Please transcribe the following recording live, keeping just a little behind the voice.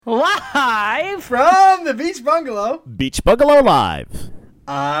Live from the Beach Bungalow. Beach Bungalow Live.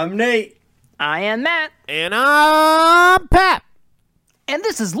 I'm Nate. I am Matt. And I'm Pat. And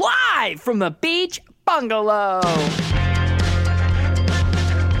this is live from the Beach Bungalow.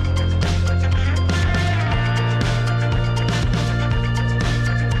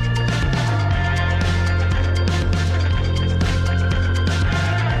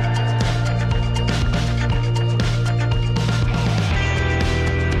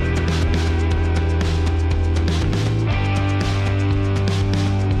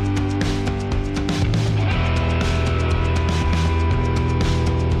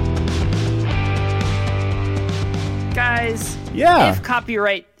 Guys, Yeah. If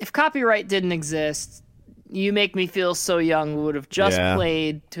copyright didn't exist, You Make Me Feel So Young would have just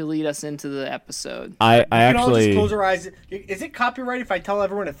played to lead us into the episode. I Can all actually. just close our eyes. Is it copyright if I tell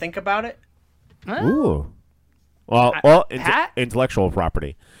everyone to think about it? Ooh. Well, intellectual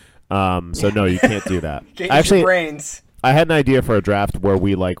property. So no, you can't do that. Actually, brains. I had an idea for a draft where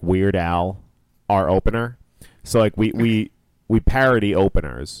we like Weird Al, our opener. So like we parody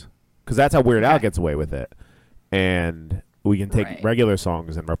openers because that's how Weird Al gets away with it, and we can take regular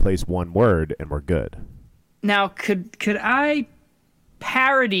songs and replace one word, and we're good. Now, could I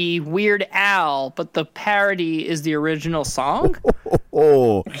parody Weird Al, but the parody is the original song?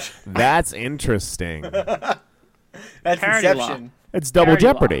 Oh, that's interesting. That's Parody Inception. law. It's double Parody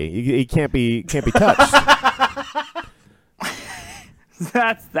law. jeopardy. You can't be touched.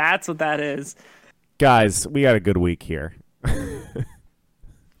 That's what that is. Guys, we got a good week here.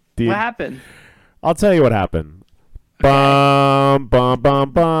 What happened? I'll tell you what happened. Bum, bum, bum,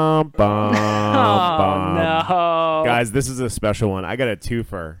 bum, bum, bum. No. Guys, this is a special one. I got a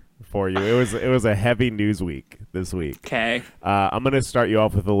twofer for you. It was a heavy news week this week. Okay. I'm gonna start you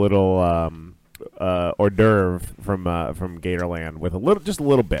off with a little hors d'oeuvre from Gatorland with just a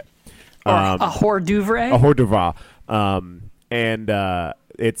little bit. A hors d'oeuvre? A hors d'oeuvre. And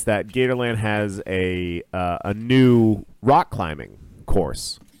it's that Gatorland has a new rock climbing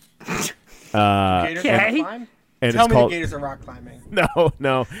course. Gators Okay. rock climb? And Tell it's me called, the Gators are rock climbing.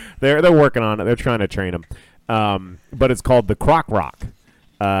 No, they're working on it. They're trying to train them. But it's called the Croc Rock.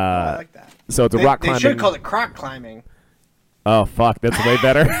 I like that. So it's a rock climbing. They should have called it croc climbing. Oh fuck, that's way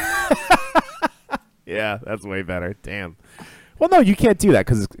better. Yeah, that's way better. Damn. Well, no, you can't do that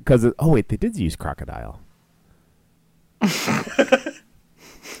because oh wait, they did use crocodile.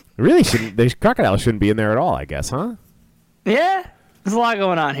 Really shouldn't. Crocodile shouldn't be in there at all, I guess, huh? Yeah. There's a lot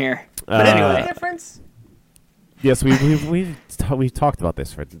going on here. But anyway, difference? Yes, we've talked about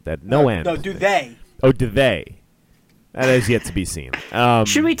this for at no end. No, do they? Oh, do they? That is yet to be seen.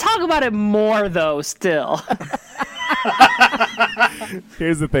 Should we talk about it more, though, still?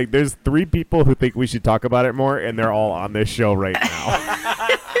 Here's the thing. There's 3 people who think we should talk about it more, and they're all on this show right now.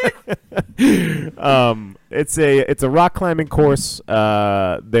 It's a rock climbing course.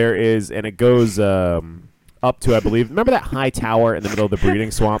 It goes up to, I believe, remember that high tower in the middle of the breeding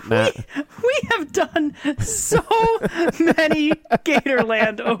swamp, Matt? We have done so many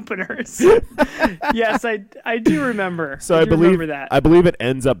Gatorland openers. Yes, I do remember. So I believe that. I believe it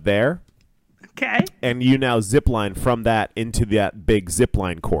ends up there. Okay. And you now zip line from that into that big zip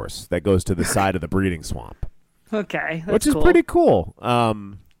line course that goes to the side of the breeding swamp. Okay, that's which is cool. pretty cool.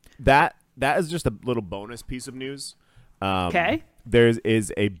 That is just a little bonus piece of news. Okay. There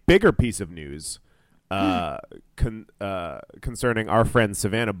is a bigger piece of news concerning our friend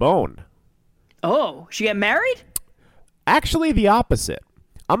Savannah Bone. Oh, she get married? Actually, the opposite.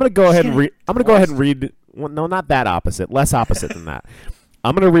 I'm gonna go ahead and read. I'm gonna go ahead and read. Well, no, not that opposite. Less opposite than that.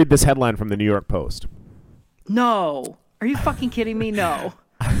 I'm gonna read this headline from the New York Post. No, are you fucking kidding me? No.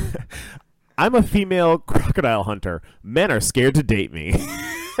 I'm a female crocodile hunter. Men are scared to date me.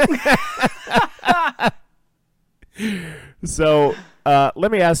 So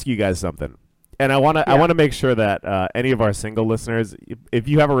let me ask you guys something. And I want to make sure that any of our single listeners, if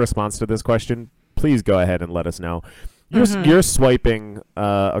you have a response to this question, please go ahead and let us know. You're swiping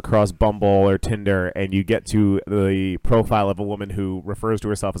across Bumble or Tinder, and you get to the profile of a woman who refers to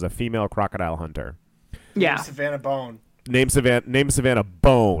herself as a female crocodile hunter. Yeah, Savannah Bone. Name Savannah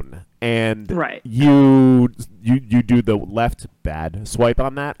Bone, and right. You do the left bad swipe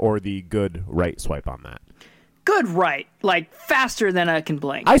on that, or the good right swipe on that. Good right, like faster than I can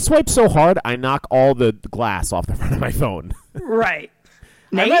blink. I swipe so hard, I knock all the glass off the front of my phone. Right.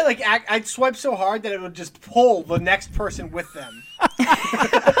 Nate? I'd swipe so hard that it would just pull the next person with them.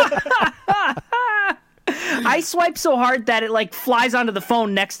 I swipe so hard that it like flies onto the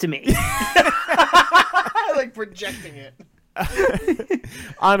phone next to me. Like projecting it.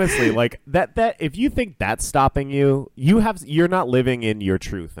 Honestly, like that if you think that's stopping you, you're not living in your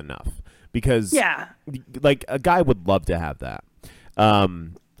truth enough, because like a guy would love to have that.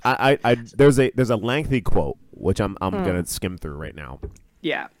 There's a lengthy quote which I'm gonna skim through right now.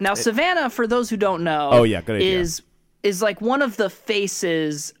 Yeah. Now Savannah, for those who don't know, good idea. is like one of the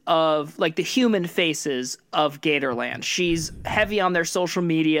faces of, like, the human faces of Gatorland. She's heavy on their social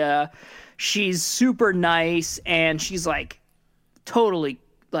media. She's super nice, and she's like totally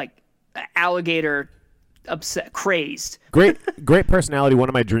like alligator crazed. Great personality. One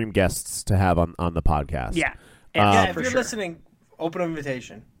of my dream guests to have on the podcast. Yeah. If you're listening, open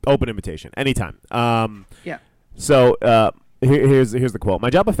invitation. Open invitation anytime. Yeah. So here's the quote. My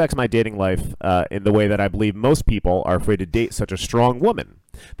job affects my dating life in the way that I believe most people are afraid to date such a strong woman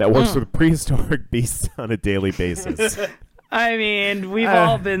that works with prehistoric beasts on a daily basis. I mean, we've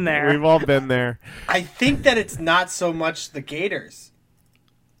all been there. We've all been there. I think that it's not so much the gators.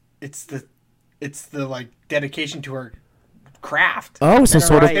 It's the like dedication to her craft. Oh, so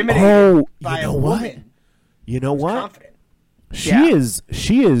sort of. Oh, you know what? Woman. You know what? Confident.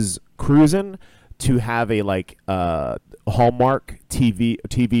 She is cruising to have a like Hallmark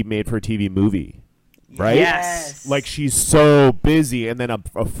TV made for TV movie, right? Yes. Like she's so busy, and then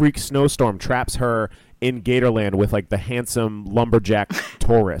a freak snowstorm traps her in Gatorland with like the handsome lumberjack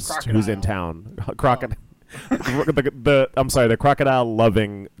tourist who's in town. Crocodile. The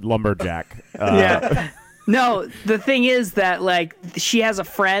crocodile-loving lumberjack. Yeah. No, the thing is that, like, she has a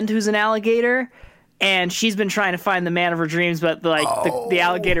friend who's an alligator, and she's been trying to find the man of her dreams, but like the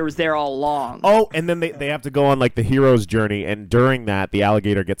alligator was there all along. Oh, and then they have to go on like the hero's journey, and during that, the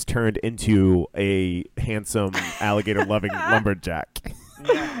alligator gets turned into a handsome alligator-loving lumberjack.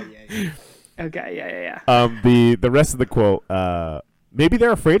 Yeah. Okay, yeah. The rest of the quote. Maybe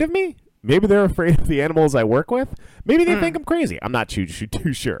they're afraid of me. Maybe they're afraid of the animals I work with. Maybe they think I'm crazy. I'm not too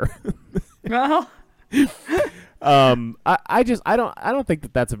sure. Well, I don't think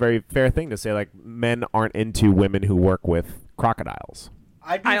that that's a very fair thing to say. Like, men aren't into women who work with crocodiles.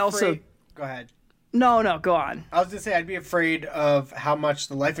 Go ahead. No, go on. I was gonna say I'd be afraid of how much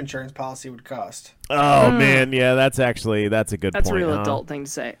the life insurance policy would cost. Oh man, yeah, that's a good point. That's a real adult thing to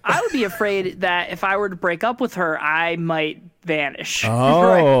say. I would be afraid that if I were to break up with her, I might vanish.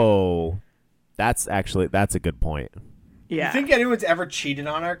 Oh, right. That's a good point. Yeah. You think anyone's ever cheated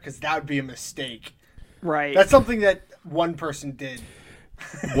on her? Because that would be a mistake. Right. That's something that one person did.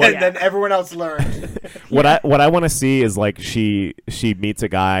 And then everyone else learned. What I want to see is like she meets a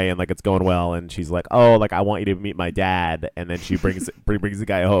guy and like it's going well, and she's like, oh, like I want you to meet my dad, and then she brings the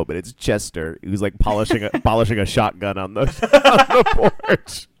guy home, and it's Chester who's like polishing a shotgun on the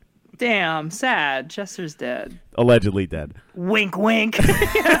porch. Damn, sad. Chester's dead. Allegedly dead. Wink, wink.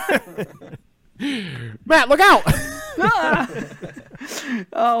 Matt, look out!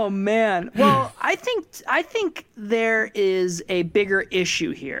 Oh man. Well, I think there is a bigger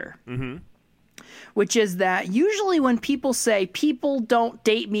issue here, which is that usually when people say people don't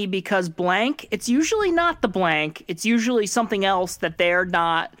date me because blank, it's usually not the blank. It's usually something else that they're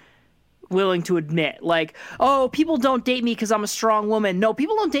not willing to admit. Like, oh, people don't date me because I'm a strong woman. No,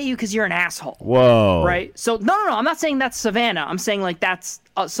 people don't date you because you're an asshole. Whoa. Right? So no. I'm not saying that's Savannah. I'm saying like that's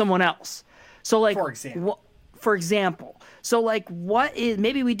someone else. So like, for example, so like, what is,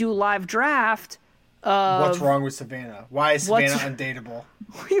 maybe we do a live draft. What's wrong with Savannah? Why is Savannah undateable?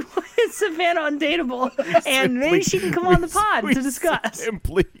 Why is Savannah undateable? And maybe she can come on the pod to discuss.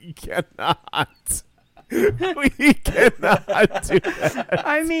 Simply cannot. We cannot do that.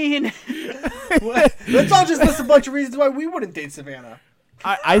 I mean, let's all just list a bunch of reasons why we wouldn't date Savannah.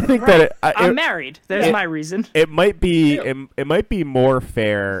 I think that I'm married. There's my reason. It might be more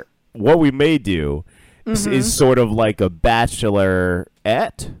fair. What we may do is sort of like a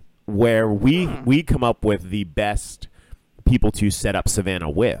bachelorette where we come up with the best people to set up Savannah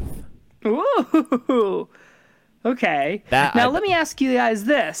with. Ooh. Okay. Let me ask you guys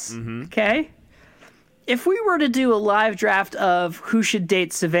this. Okay. If we were to do a live draft of who should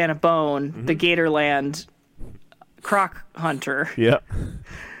date Savannah Bone, the Gatorland croc hunter. Yep.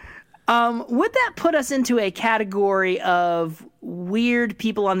 Would that put us into a category of weird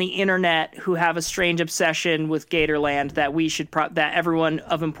people on the internet who have a strange obsession with Gatorland that we should that everyone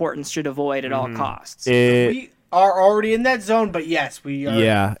of importance should avoid at all costs? We are already in that zone, but yes, we are.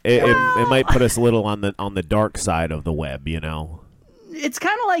 Yeah, it might put us a little on the dark side of the web, you know. It's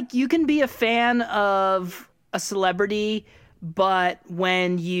kind of like you can be a fan of a celebrity, but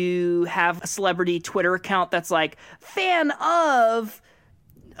when you have a celebrity Twitter account that's like fan of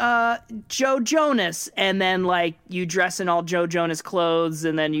Joe Jonas, and then like you dress in all Joe Jonas clothes,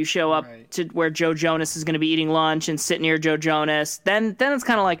 and then you show up to where Joe Jonas is going to be eating lunch and sit near Joe Jonas, then it's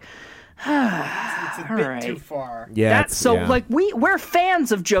kind of like, It's a bit too far. Yeah. Like we're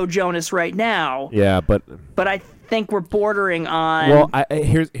fans of Joe Jonas right now. Yeah, but I think we're bordering on. Well,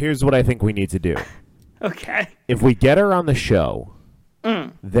 here's what I think we need to do. Okay. If we get her on the show,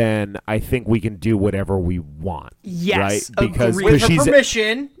 then I think we can do whatever we want. Yes, right? Because with her she's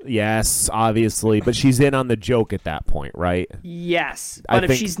permission. Yes, obviously, but she's in on the joke at that point, right? Yes, but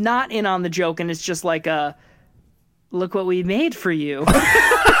if she's not in on the joke and it's just like a, look what we made for you.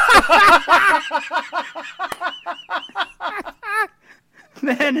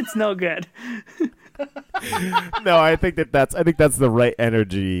 Then it's no good. No, I think that's the right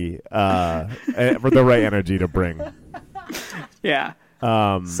energy, for the right energy to bring. Yeah.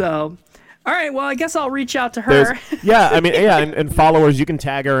 So, all right. Well, I guess I'll reach out to her. And followers, you can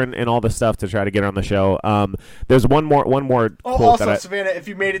tag her and all this stuff to try to get her on the show. There's one more. Quote also, Savannah, if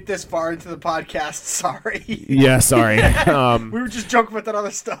you made it this far into the podcast, sorry. Yeah, sorry. We were just joking about that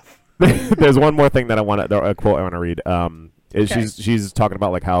other stuff. There's one more thing that a quote I want to read. She's talking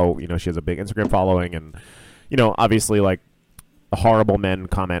about like how she has a big Instagram following, and obviously like horrible men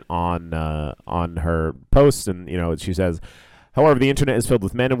comment on her posts, and she says, however, the internet is filled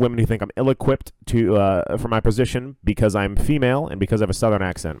with men and women who think I'm ill-equipped for my position because I'm female and because I have a southern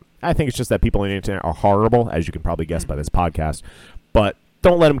accent. I think it's just that people on the internet are horrible, as you can probably guess by this podcast. But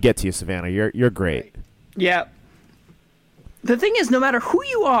don't let them get to you, Savannah. You're great. Yeah. The thing is, no matter who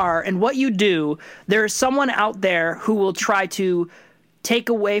you are and what you do, there is someone out there who will try to take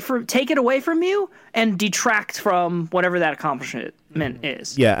it away from you and detract from whatever that accomplishment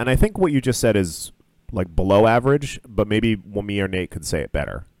is. Yeah, and I think what you just said is like below average, but maybe me or Nate could say it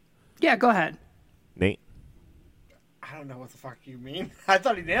better. Yeah, go ahead. Nate? I don't know what the fuck you mean. I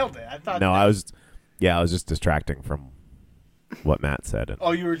thought he nailed it. I was just distracting from what Matt said.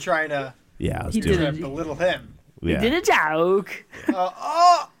 Oh, you were trying to... Yeah, I was trying to belittle him. Yeah. He did a joke.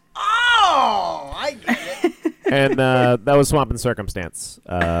 I get it. And that was Swamp and Circumstance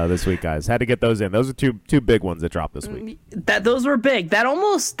this week, guys. Had to get those in. Those are two big ones that dropped this week. Those were big. That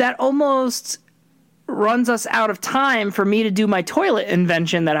almost runs us out of time for me to do my toilet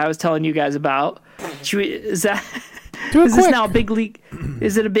invention that I was telling you guys about. Is this now a big league?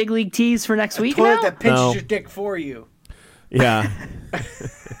 Is it a big league tease for next week? Toilet that pinches your dick for you. Yeah.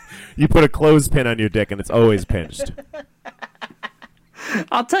 You put a clothespin on your dick and it's always pinched.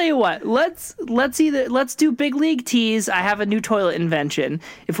 I'll tell you what. Let's do big league tease. I have a new toilet invention.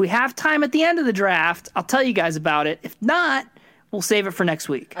 If we have time at the end of the draft, I'll tell you guys about it. If not, we'll save it for next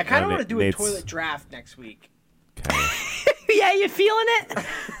week. I kind of want to do a toilet draft next week. Okay. Yeah, you feeling it? I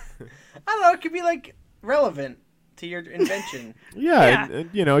don't know. It could be like relevant to your invention. Yeah. And,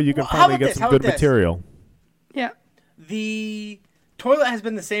 you can finally get some good material. Yeah. The toilet has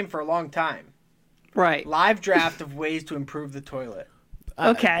been the same for a long time. Right. Live draft of ways to improve the toilet.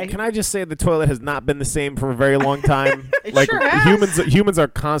 Okay. Can I just say the toilet has not been the same for a very long time? It sure has. Humans are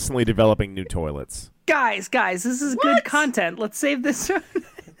constantly developing new toilets. Guys, this is good content. Let's save this.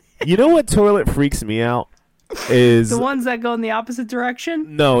 You know what toilet freaks me out? Is the ones that go in the opposite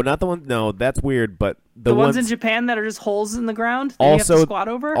direction? No, not the one. No, that's weird. But the ones in Japan that are just holes in the ground that also, you have to squat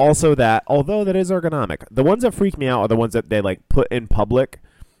over? Also that, although that is ergonomic. The ones that freak me out are the ones that they like put in public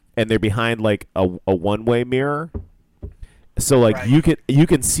and they're behind like a one-way mirror. So like you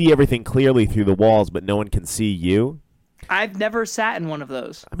can see everything clearly through the walls, but no one can see you. I've never sat in one of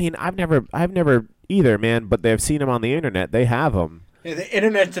those. I mean, I've never either, man. But they've seen them on the internet. They have them. Yeah, the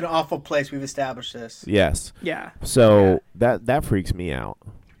internet's an awful place. We've established this. Yes. Yeah. So that freaks me out.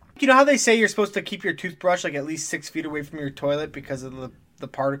 You know how they say you're supposed to keep your toothbrush like at least 6 feet away from your toilet because of the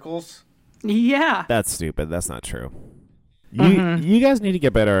particles? Yeah. That's stupid. That's not true. You guys need to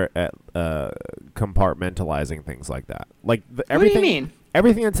get better at compartmentalizing things like that. Like everything. What do you mean?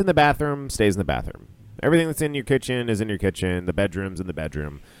 Everything that's in the bathroom stays in the bathroom. Everything that's in your kitchen is in your kitchen. The bedroom's in the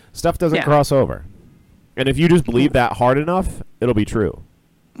bedroom. Stuff doesn't cross over. And if you just believe that hard enough, it'll be true.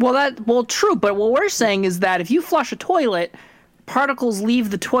 Well, true. But what we're saying is that if you flush a toilet, particles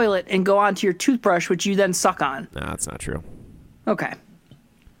leave the toilet and go onto your toothbrush, which you then suck on. No, that's not true. Okay.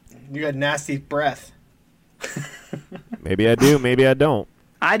 You got nasty breath. Maybe I do. Maybe I don't.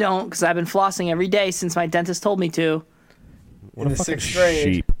 I don't, because I've been flossing every day since my dentist told me to. What in a the fucking 6th grade.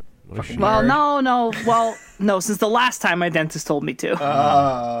 sheep. Well, no. Well, no, since the last time my dentist told me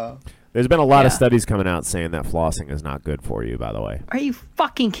to. There's been a lot of studies coming out saying that flossing is not good for you, by the way. Are you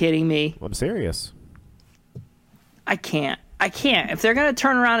fucking kidding me? I'm serious. I can't. I can't. If they're gonna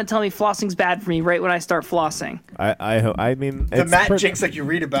turn around and tell me flossing's bad for me right when I start flossing, I mean, the Matt jinx like you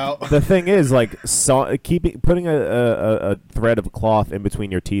read about. The thing is, like, putting a thread of cloth in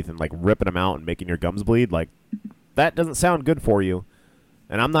between your teeth and like ripping them out and making your gums bleed, like that doesn't sound good for you.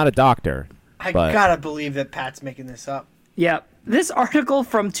 And I'm not a doctor. I gotta believe that Pat's making this up. Yep. This article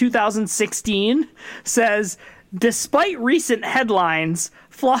from 2016 says, despite recent headlines,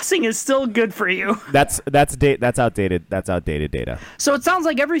 flossing is still good for you. That's outdated. That's outdated data. So it sounds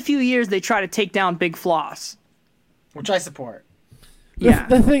like every few years they try to take down big floss, which I support. Yeah.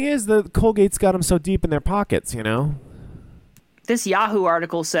 The thing is, the Colgate's got them so deep in their pockets, you know. This Yahoo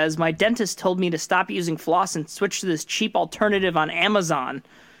article says, my dentist told me to stop using floss and switch to this cheap alternative on Amazon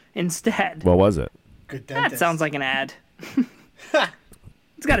instead. What was it? Good dentist. That sounds like an ad.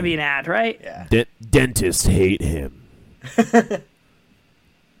 It's got to be an ad, right? Yeah. Dentists hate him.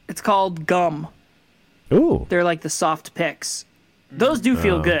 It's called gum. Ooh. They're like the soft picks. Those do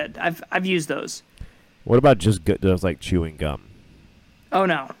feel good. I've used those. What about just like chewing gum? Oh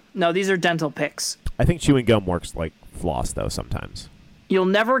no, these are dental picks. I think chewing gum works like floss though sometimes. You'll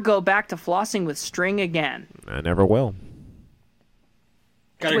never go back to flossing with string again. I never will.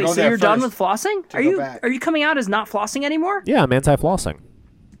 Wait, so you're done with flossing? Are you coming out as not flossing anymore? Yeah, I'm anti-flossing.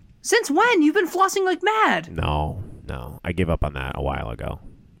 Since when? You've been flossing like mad. No. I gave up on that a while ago.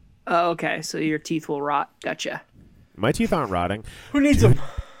 Oh, okay. So your teeth will rot. Gotcha. My teeth aren't rotting. Who needs them?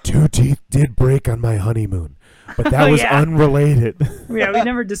 2 teeth did break on my honeymoon, but that was unrelated. Yeah, we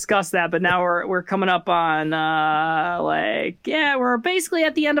never discussed that, but now we're coming up on we're basically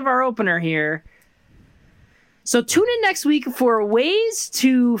at the end of our opener here. So tune in next week for ways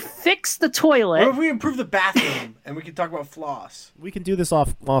to fix the toilet. What if we improve the bathroom and we can talk about floss? We can do this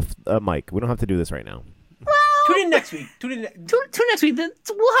off mic. We don't have to do this right now. Well, tune in next week. Tune in next week.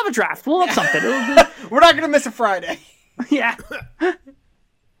 We'll have a draft. We'll have something. We're not going to miss a Friday. Yeah.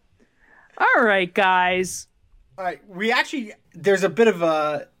 All right, guys. All right. There's a bit of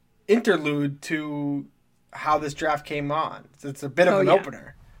a interlude to how this draft came on. It's a bit of an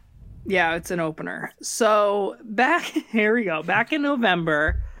opener. Yeah, it's an opener. So here we go. Back in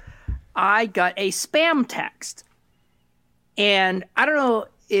November, I got a spam text. And I don't know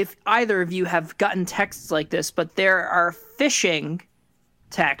if either of you have gotten texts like this, but there are phishing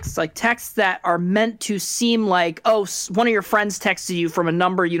texts, like texts that are meant to seem like, oh, one of your friends texted you from a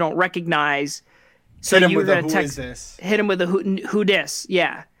number you don't recognize. So you're going to text, hit him with a who dis,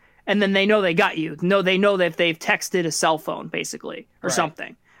 yeah. And then they know they got you. No, they know that they've texted a cell phone, basically, or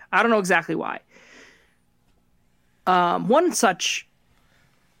something. I don't know exactly why. One such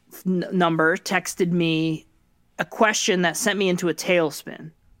number texted me a question that sent me into a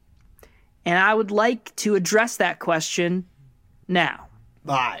tailspin. And I would like to address that question now.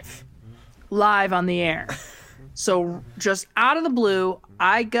 Live on the air. So just out of the blue,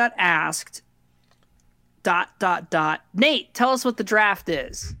 I got asked, ... Nate, tell us what the draft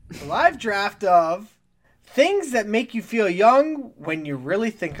is. A live draft of things that make you feel young when you really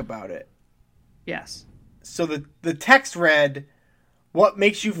think about it. Yes. So the text read, what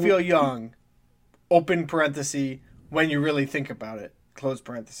makes you feel young, open parenthesis, when you really think about it, close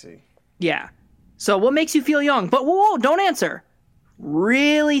parenthesis. Yeah. So what makes you feel young? But whoa, don't answer.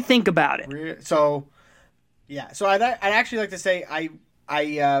 Really think about it. So I'd actually like to say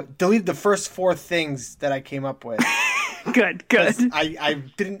I deleted the first 4 things that I came up with. Good. I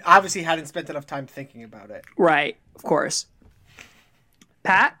hadn't spent enough time thinking about it. Right, of course.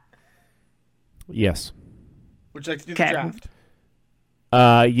 Pat? Yes. Would you like to do the draft?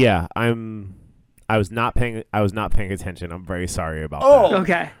 Yeah. I was not paying attention. I'm very sorry about that.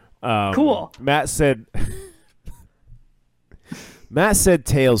 Okay. Cool. Matt said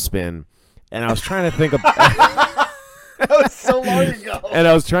tailspin, and I was trying to think of that was so long ago. And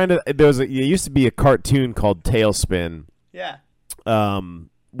I was trying to. There used to be a cartoon called Tailspin. Yeah.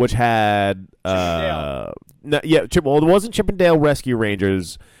 Which had well, it wasn't Chip and Dale Rescue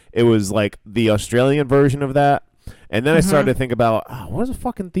Rangers. It was like the Australian version of that. And then I started to think about what was the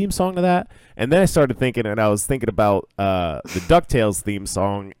fucking theme song to that? And then I started thinking, and I was thinking about the DuckTales theme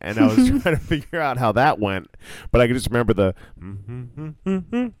song, and I was trying to figure out how that went. But I could just remember the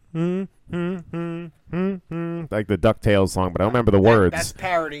like the DuckTales song, but I don't remember the words. That's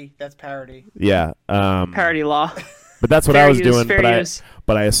parody. Yeah. Parody law. But that's what I was doing. Use.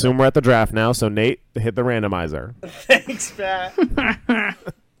 But I assume we're at the draft now. So Nate, hit the randomizer. Thanks, Pat.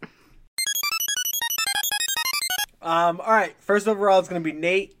 All right. First overall is going to be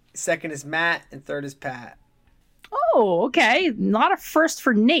Nate. Second is Matt, and third is Pat. Oh, okay. Not a first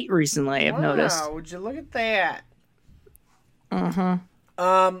for Nate recently, I've noticed. Wow, would you look at that? All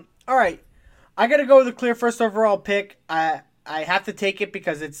right. I got to go with a clear first overall pick. I have to take it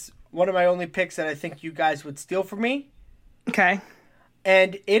because it's one of my only picks that I think you guys would steal from me. Okay.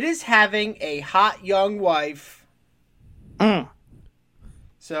 And it is having a hot young wife.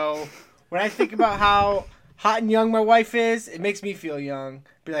 So when I think about how hot and young my wife is, it makes me feel young.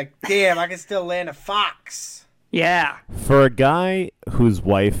 Be like, damn, I can still land a fox. Yeah. For a guy whose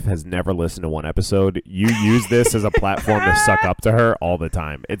wife has never listened to one episode, you use this as a platform to suck up to her all the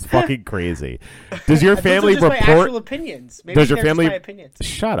time. It's fucking crazy. Does your family Those are just my report? actual opinions. Maybe Does your they're just family? my opinions.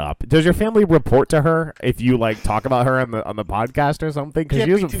 Shut up. Does your family report to her if you like talk about her on the podcast or something? Because Can't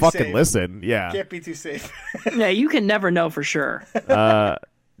she be doesn't too fucking safe. listen. Yeah. Can't be too safe. Yeah, you can never know for sure.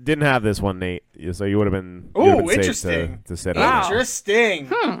 Didn't have this one, Nate. So you would have been. Ooh, safe interesting. to sit Wow. on. it. Interesting.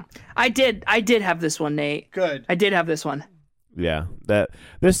 I did have this one, Nate. Good. I did have this one. Yeah.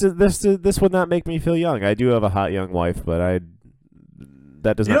 This would not make me feel young. I do have a hot young wife, but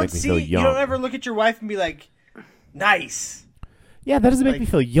that does You not don't make me feel see. young. You don't ever look at your wife and be like, "Nice." Yeah, that doesn't make Like- me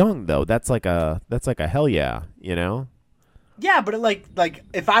feel young though. That's like a hell yeah, you know? Yeah, but like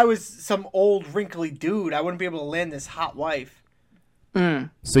if I was some old wrinkly dude, I wouldn't be able to land this hot wife.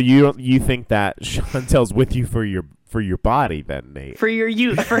 So you think that Chantel's with you for your body then, Nate? For your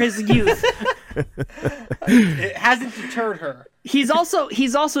youth, for his youth. It hasn't deterred her. He's also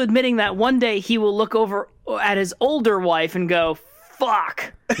admitting that one day he will look over at his older wife and go,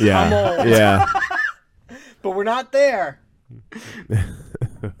 "Fuck, Yeah. I'm old." Yeah. But we're not there.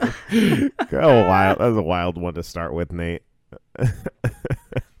 Wild. That was a wild one to start with, Nate.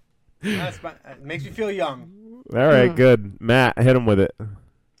 It makes me feel young. All right, good. Matt, hit him with it.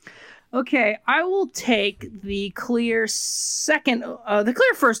 Okay, I will take the clear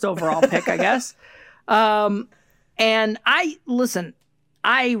first overall pick, I guess. And I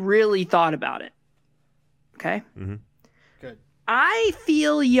really thought about it. Okay. Mm-hmm. Good. I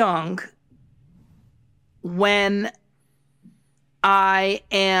feel young when I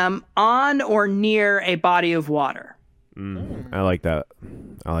am on or near a body of water. I like that.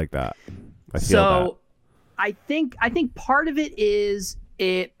 I feel So I think part of it is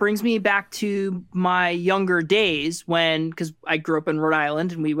it brings me back to my younger days because I grew up in Rhode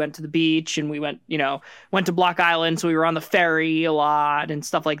Island and we went to the beach and we went to Block Island. So we were on the ferry a lot and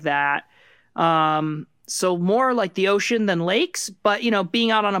stuff like that. So more like the ocean than lakes, but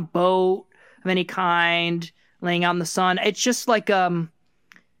being out on a boat of any kind, laying out in the sun, it's just like,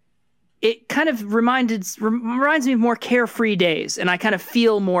 it kind of reminds me of more carefree days, and I kind of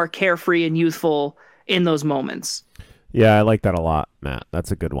feel more carefree and youthful in those moments. Yeah, I like that a lot, Matt.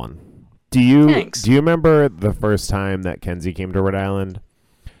 That's a good one. Do you remember the first time that Kenzie came to Rhode Island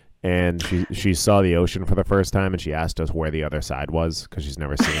and she saw the ocean for the first time and she asked us where the other side was because she's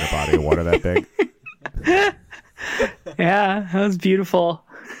never seen a body of water that big? Yeah, that was beautiful.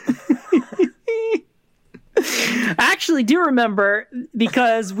 I actually do remember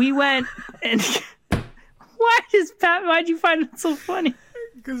because we went and why'd you find it so funny?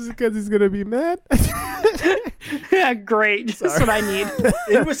 Because he's gonna be mad. Yeah, great. That's what I need.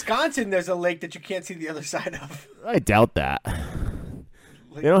 In Wisconsin, there's a lake that you can't see the other side of. I doubt that.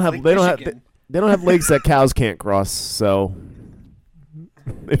 Lake, They don't have lakes that cows can't cross, so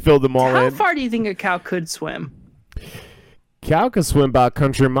they filled them all How in. far do you think a cow could swim? Cow can swim about a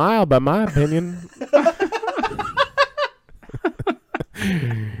country mile, by my opinion.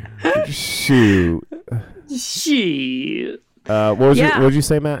 Shoot. Shoot. What was Yeah. what did you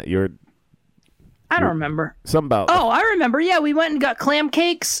say, Matt? I don't remember. Something about. Oh, I remember. Yeah, we went and got clam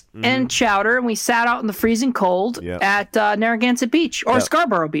cakes and chowder, and we sat out in the freezing cold Yep. at Narragansett Beach or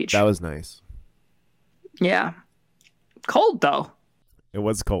Scarborough Beach. That was nice. Yeah. Cold, though. It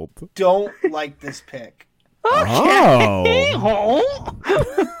was cold. Don't like this pick. Okay. Oh.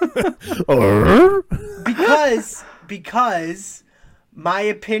 Because my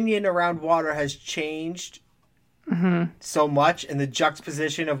opinion around water has changed so much, and the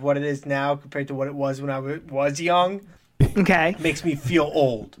juxtaposition of what it is now compared to what it was when I was young Okay. makes me feel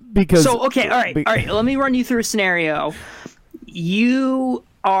old. Because So, okay, all right. Let me run you through a scenario. You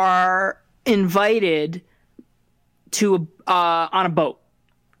are invited to on a boat.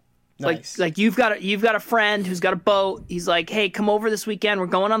 Nice. Like you've got a friend who's got a boat. He's like, "Hey, come over this weekend. We're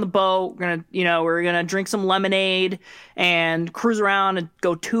going on the boat. We're gonna drink some lemonade and cruise around and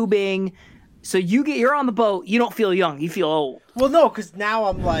go tubing." So you're on the boat. You don't feel young. You feel old. Well, no, because now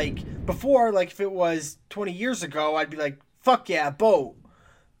I'm like, before, like if it was 20 years ago, I'd be like, fuck yeah, boat.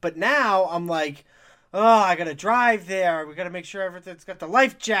 But now I'm like, oh, I gotta drive there. We gotta make sure everything's got the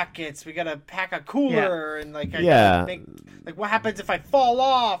life jackets. We gotta pack a cooler and like, I gotta make, like, what happens if I fall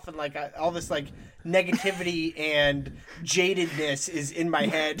off and like all this like negativity and jadedness is in my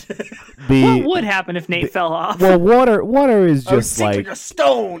head. What would happen if Nate fell off? Well, water is just like a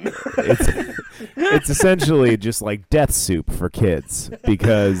stone. It's essentially just like death soup for kids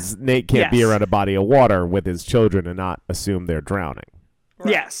because Nate can't be around a body of water with his children and not assume they're drowning.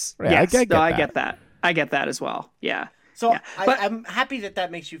 Right. Yes. Right. Yes. I get that. I get that as well. Yeah. So yeah. I'm happy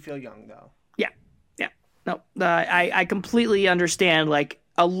that makes you feel young, though. Yeah. Yeah. No, I completely understand. Like,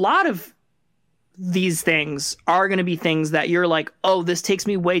 a lot of these things are going to be things that you're like, oh, this takes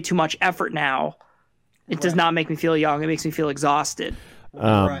me way too much effort now. It does not make me feel young. It makes me feel exhausted.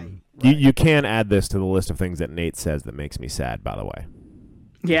 Right. You can add this to the list of things that Nate says that makes me sad, by the way.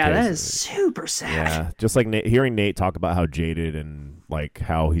 Yeah, that is super sad. Yeah, just like hearing Nate talk about how jaded and like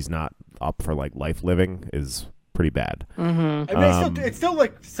how he's not up for like life living is pretty bad. Mm-hmm. I mean, it's still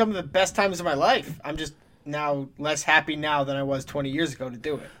like some of the best times of my life. I'm just now less happy now than I was 20 years ago to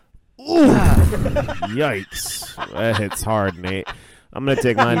do it. Ooh. Yikes. That hits hard, Nate. I'm going to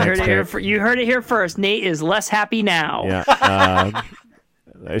take my next pick. You heard it here first. Nate is less happy now. Yeah.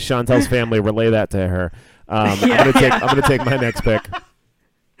 Chantel's family, relay that to her. I'm going to take my next pick.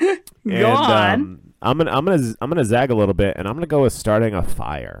 Go on. I'm gonna zag a little bit, and I'm gonna go with starting a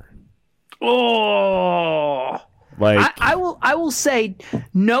fire. Oh, like I will say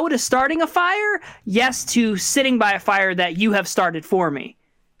no to starting a fire. Yes to sitting by a fire that you have started for me.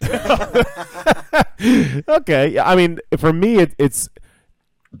 Okay, I mean, for me, it's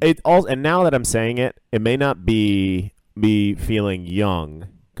all. And now that I'm saying it, it may not be me feeling young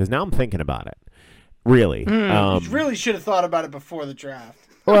because now I'm thinking about it. Really, you really should have thought about it before the draft.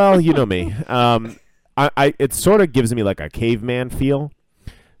 Well, you know me. It sort of gives me like a caveman feel,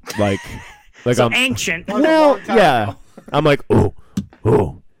 like so I'm ancient. Well, yeah. I'm like, oh,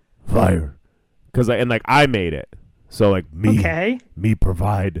 fire, because I made it. So like me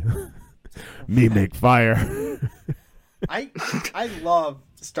provide, me make fire. I love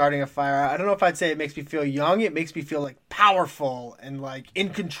starting a fire. I don't know if I'd say it makes me feel young. It makes me feel like powerful and like in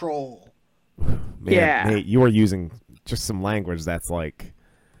control. Man, Nate, you are using just some language that's like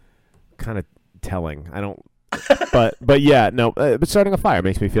kind of telling. I don't, but yeah, no. But starting a fire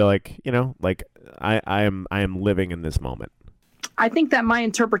makes me feel like like I am living in this moment. I think that my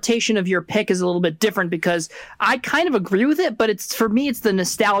interpretation of your pick is a little bit different because I kind of agree with it, but for me it's the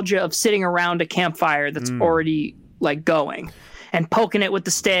nostalgia of sitting around a campfire that's already like going and poking it with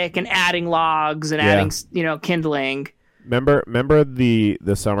the stick and adding logs and adding kindling. Remember the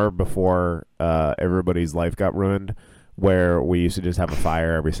summer before everybody's life got ruined, where we used to just have a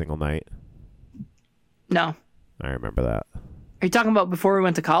fire every single night? No. I remember that. Are you talking about before we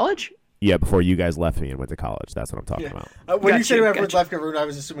went to college? Yeah, before you guys left me and went to college. That's what I'm talking about. When you said everyone's life got ruined, I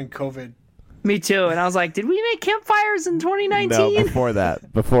was assuming COVID. Me too. And I was like, did we make campfires in 2019? No, before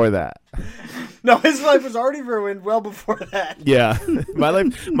that. No, his life was already ruined well before that. Yeah. My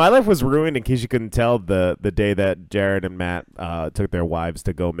life was ruined, in case you couldn't tell, the day that Jared and Matt took their wives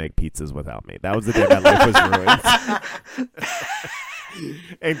to go make pizzas without me. That was the day my life was ruined.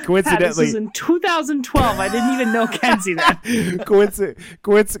 And coincidentally, this was in 2012. I didn't even know Kenzie then.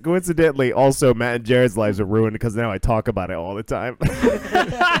 Coincidentally, also Matt and Jared's lives are ruined because now I talk about it all the time.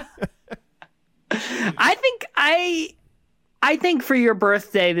 I think for your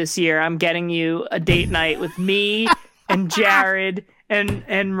birthday this year, I'm getting you a date night with me and Jared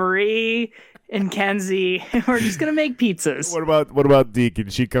and Marie and Kenzie. We're just gonna make pizzas. What about Dee? Can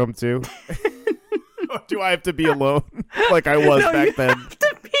she come too? Do I have to be alone like I was back then?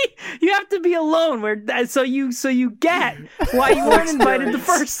 You have to be alone. So you get why you weren't invited the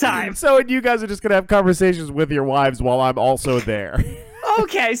first time. So you guys are just gonna have conversations with your wives while I'm also there.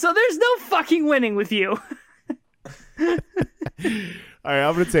 Okay, so there's no fucking winning with you. All right,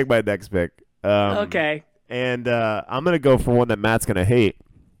 I'm gonna take my next pick. Okay. And I'm gonna go for one that Matt's gonna hate,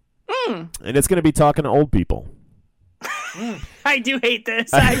 and it's gonna be talking to old people. I do hate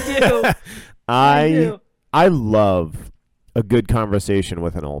this. I do. I love a good conversation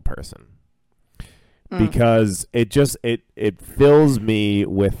with an old person because it fills me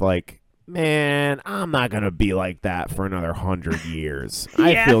with like, man, I'm not gonna be like that for another 100 years.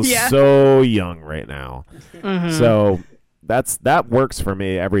 I feel so young right now. Mm-hmm. So that works for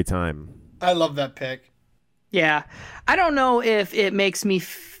me every time. I love that pick. Yeah. I don't know if it makes me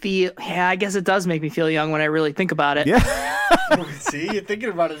feel... Yeah, I guess it does make me feel young when I really think about it. Yeah. See, you're thinking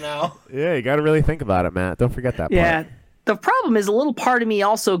about it now. Yeah, you got to really think about it, Matt. Don't forget that part. Yeah. The problem is a little part of me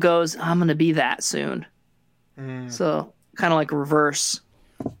also goes, I'm going to be that soon. So kind of like reverse.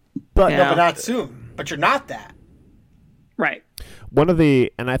 But not soon. But you're not that. Right.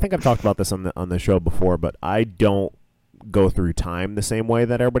 And I think I've talked about this on the show before, but I don't go through time the same way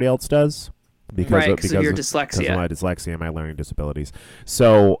that everybody else does. because of your because of dyslexia. my dyslexia and my learning disabilities.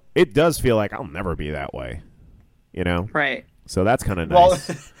 So it does feel like I'll never be that way, you know? Right. So that's kind of nice.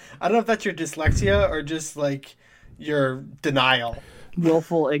 Well, I don't know if that's your dyslexia or just like your denial.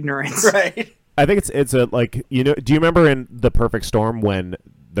 Willful ignorance. Right. I think it's a like, you know, do you remember in The Perfect Storm when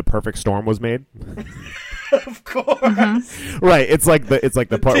The Perfect Storm was made? Of course. Right. It's like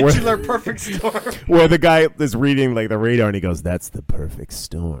the part titular where perfect storm. where the guy is reading like the radar and he goes, "That's the perfect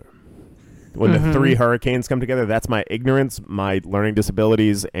storm." When the three hurricanes come together, that's my ignorance, my learning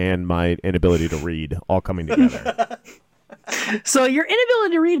disabilities, and my inability to read all coming together. So your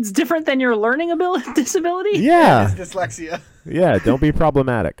inability to read is different than your learning disability? Yeah. It's dyslexia. Yeah. Don't be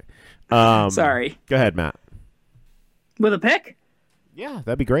problematic. Sorry. Go ahead, Matt. With a pick? Yeah,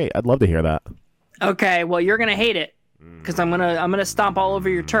 that'd be great. I'd love to hear that. Okay, well you're gonna hate it because I'm gonna stomp all over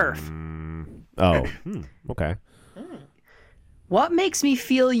your turf. Oh, okay. What makes me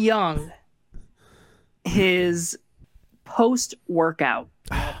feel young is post-workout.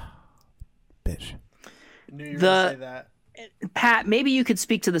 Bitch. I knew you were gonna say that. Pat, maybe you could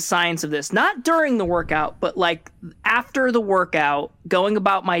speak to the science of this. Not during the workout, but like after the workout, going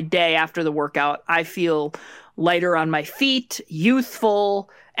about my day after the workout, I feel lighter on my feet,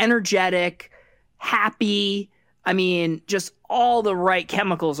 youthful, energetic, happy. I mean, just all the right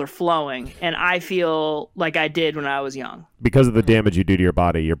chemicals are flowing, and I feel like I did when I was young. Because of the damage you do to your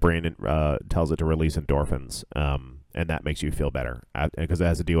body, your brain tells it to release endorphins, and that makes you feel better because it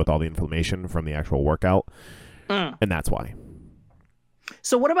has to deal with all the inflammation from the actual workout, and that's why.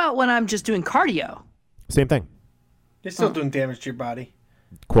 So what about when I'm just doing cardio? Same thing. You're still doing damage to your body.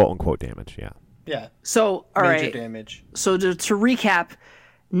 Quote unquote damage, yeah. Yeah. So, all Major right. damage. So to recap,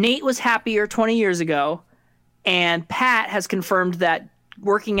 Nate was happier 20 years ago, and Pat has confirmed that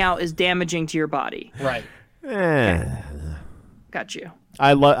working out is damaging to your body. Right. Got you.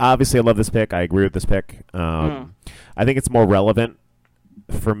 I love this pick. I agree with this pick. I think it's more relevant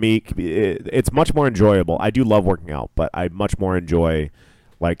for me. It's much more enjoyable. I do love working out, but I much more enjoy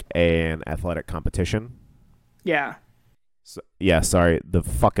like an athletic competition. Yeah. So, yeah, sorry. The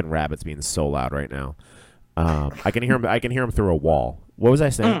fucking rabbit's being so loud right now. I can hear him. I can hear him through a wall. What was I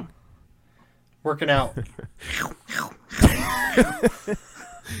saying? Working out.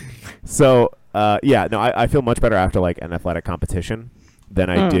 So, yeah, no, I feel much better after like an athletic competition than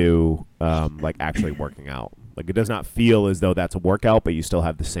I do like actually working out. Like it does not feel as though that's a workout, but you still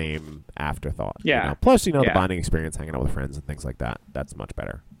have the same afterthought. Yeah. You know? Plus, the bonding experience, hanging out with friends and things like that. That's much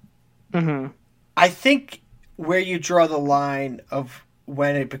better. Mm-hmm. I think where you draw the line of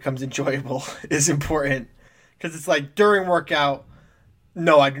when it becomes enjoyable is important, because it's like during workout,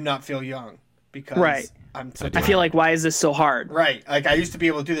 no, I do not feel young because I'm so tired. I feel like, why is this so hard? Right. Like I used to be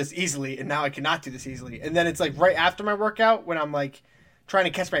able to do this easily, and now I cannot do this easily. And then it's like right after my workout when I'm like trying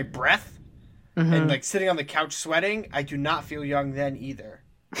to catch my breath and like sitting on the couch sweating, I do not feel young then either.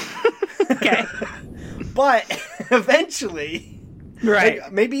 Okay. But eventually, Right.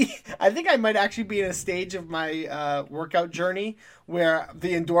 like, maybe I think I might actually be in a stage of my workout journey where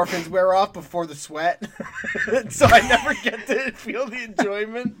the endorphins wear off before the sweat, so I never get to feel the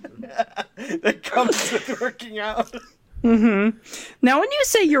enjoyment that comes with working out. Mm-hmm. Now, when you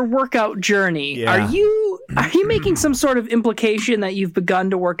say your workout journey, are you making some sort of implication that you've begun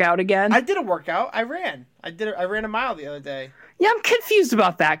to work out again? I did a workout. I ran. I ran a mile the other day. Yeah, I'm confused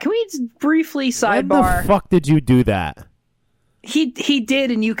about that. Can we just briefly sidebar? When the fuck did you do that? He did,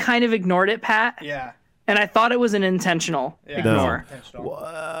 and you kind of ignored it, Pat. Yeah. And I thought it was an intentional ignore.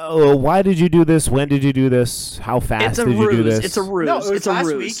 Well, why did you do this? When did you do this? How fast did you do this? It's a ruse. No, it was it's a last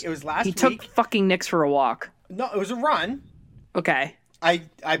ruse. week. It was last He week. took fucking Nix for a walk. No, it was a run. Okay. I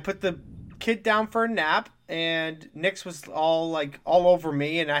put the kid down for a nap, and Nix was all over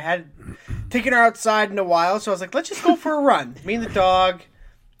me, and I had taken her outside in a while, so I was like, let's just go for a run. Me and the dog.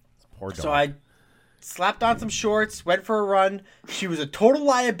 Poor dog. So I slapped on some shorts, went for a run. She was a total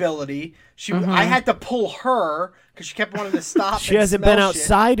liability. I had to pull her because she kept wanting to stop. She hasn't been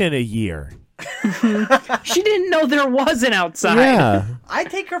outside in a year. She didn't know there was an outside. Yeah. I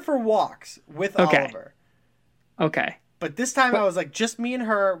take her for walks with Oliver. Okay. But this time I was like, just me and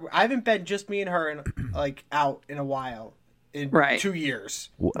her. I haven't been just me and her in, like out in a while. In 2 years.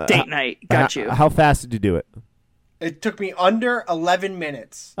 Date night. Got you. How fast did you do it? It took me under 11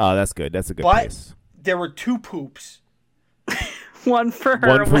 minutes. Oh, that's good. That's a good But pace. there were 2 poops. One for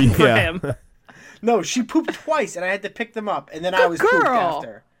her, one for him. No, she pooped twice, and I had to pick them up, and then I was pooped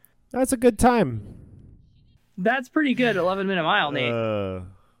after. That's a good time. That's pretty good. 11-minute mile, Nate.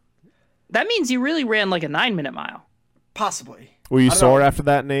 That means you really ran like a 9-minute mile. Possibly. Were you sore after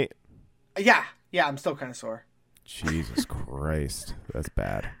that, Nate? Yeah, I'm still kind of sore. Jesus Christ, that's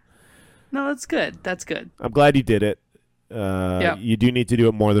bad. No, that's good. That's good. I'm glad you did it. Yep. You do need to do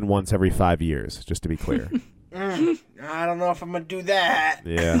it more than once every 5 years, just to be clear. I don't know if I'm gonna do that.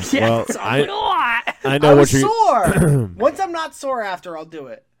 Yeah. Yeah, Well, it's a lot. I know I'm what you're. sore. Once I'm not sore after, I'll do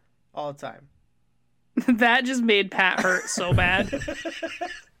it all the time. That just made Pat hurt so bad.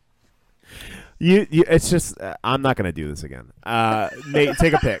 You it's just I'm not gonna do this again. Nate,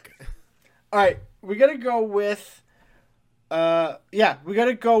 take a pick. All right, we gotta go with. We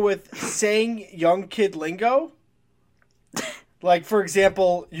gotta go with saying young kid lingo. Like, for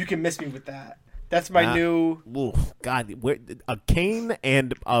example, you can miss me with that. That's my new. Oof, God, a cane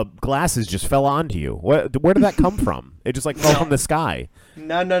and glasses just fell onto you. Where did that come from? It just fell from the sky.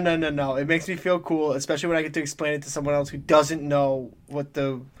 No. It makes me feel cool, especially when I get to explain it to someone else who doesn't know what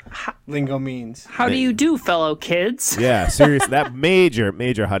the lingo means. How do you do, fellow kids? Yeah, seriously, that major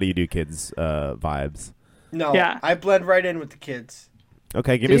how do you do, kids vibes. No, Yeah. I blend right in with the kids.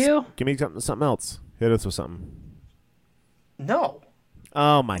 Okay, give me something else. Hit us with something. No.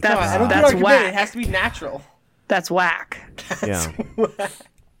 Oh my god! I don't That's do it. whack. It has to be natural. That's whack. Yeah.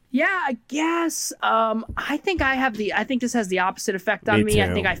 Yeah, I guess. I think this has the opposite effect on Me me. I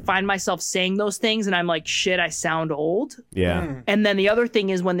too. think I find myself saying those things and I'm like, shit, I sound old. Yeah. And then the other thing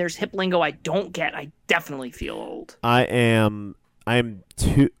is when there's hip lingo I don't get, I definitely feel old. I'm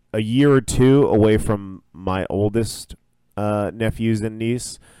a year or two away from my oldest nephews and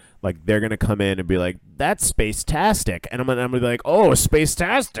niece. Like, they're gonna come in and be like, "That's space-tastic," and I'm gonna be like, "Oh,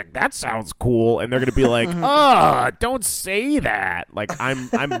 space-tastic, that sounds cool," and they're gonna be like, "Oh, don't say that." Like,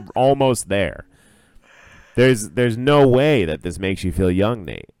 I'm almost there. There's no way that this makes you feel young,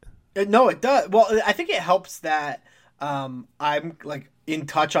 Nate. No, it does. Well, I think it helps that I'm like in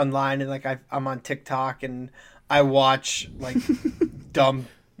touch online and like I'm on TikTok and I watch like dumb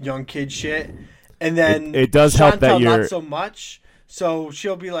young kid shit, and then it does help that Chantal you're not so much. So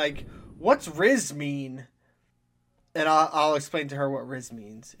she'll be like, "What's Riz mean?" And I'll explain to her what Riz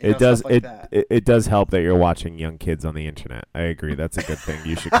means. It does. Stuff like that. It does help that you're watching young kids on the internet. I agree. That's a good thing.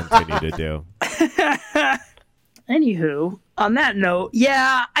 You should continue to do. Anywho, on that note,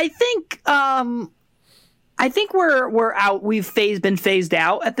 yeah, I think we're out. We've been phased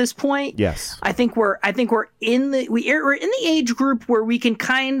out at this point. Yes. I think we're in the age group where we can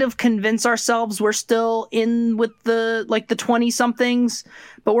kind of convince ourselves we're still in with the 20 somethings,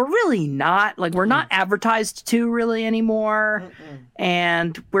 but we're really not. Like, we're not advertised to really anymore.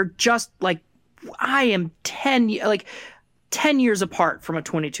 And we're just like, I am 10 years apart from a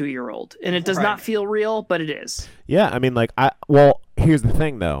 22-year-old, and it does not feel real, but it is. Yeah, I mean, here's the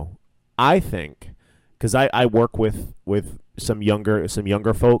thing though. I think, because I work with some younger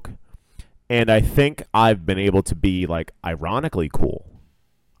folk, and I think I've been able to be like ironically cool.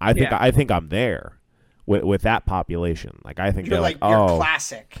 I think I'm there with that population. Like, I think You're they're like oh, you're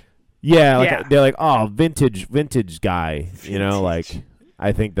classic. yeah, they're like, oh, vintage guy. You know, like,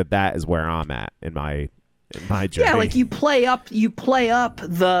 I think that is where I'm at in my journey. Yeah, like you play up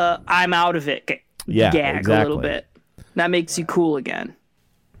the I'm out of it gag exactly. a little bit. That makes you cool again.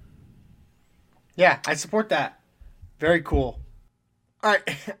 Yeah, I support that. Very cool. All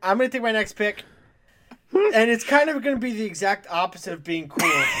right, I'm going to take my next pick. And it's kind of going to be the exact opposite of being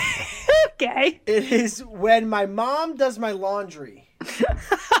cool. Okay. It is when my mom does my laundry.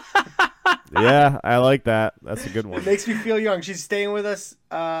 Yeah, I like that. That's a good one. It makes me feel young. She's staying with us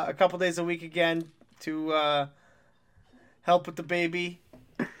a couple days a week again to help with the baby.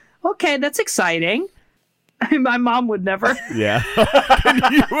 Okay, that's exciting. I mean, my mom would never. Yeah. Can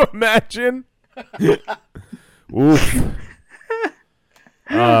you imagine? Oof.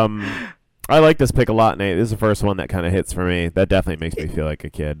 I like this pick a lot, Nate. This is the first one that kind of hits for me. That definitely makes me feel like a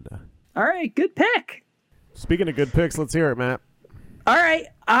kid. All right, good pick. Speaking of good picks, let's hear it, Matt. All right,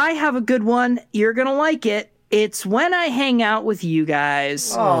 I have a good one. You're going to like it. It's when I hang out with you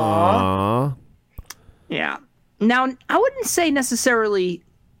guys. Aww. Yeah. Now, I wouldn't say necessarily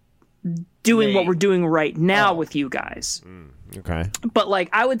doing what we're doing right now with you guys. Okay. But, like,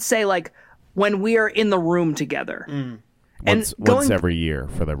 I would say, like, when we are in the room together. Once every year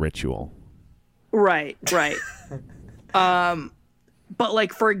for the ritual. Right. But,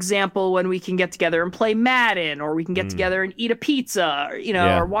 like, for example, when we can get together and play Madden, or we can get together and eat a pizza,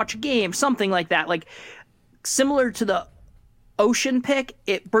 or, or watch a game, something like that. Like, similar to the ocean pick,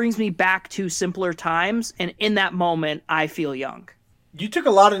 it brings me back to simpler times, and in that moment, I feel young. You took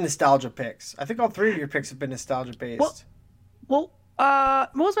a lot of nostalgia picks. I think all three of your picks have been nostalgia based. Well,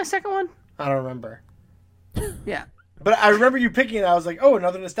 what was my second one? I don't remember. Yeah. But I remember you picking it. I was like, oh,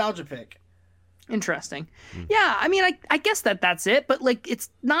 another nostalgia pick. Interesting. Yeah, I mean, I guess that's it, but, like, it's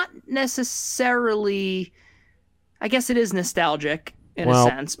not necessarily... I guess it is nostalgic. in a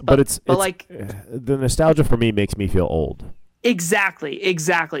sense. But it's like the nostalgia for me makes me feel old.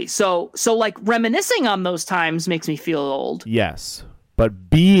 Exactly. So like reminiscing on those times makes me feel old. Yes, but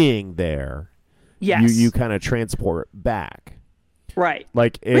being there, yes, you kind of transport back. Right.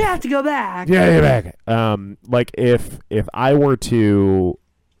 Like we have to go back. Yeah, back. Like if I were to,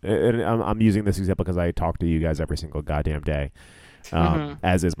 and I'm using this example because I talk to you guys every single goddamn day,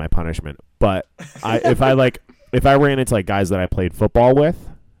 as is my punishment. But if I ran into like guys that I played football with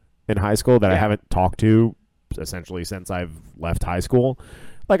in high school that I haven't talked to essentially since I've left high school,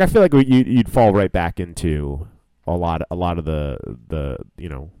 like I feel like you'd fall right back into a lot of the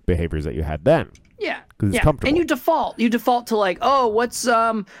behaviors that you had then. Yeah, because it's comfortable. And you default to like, oh,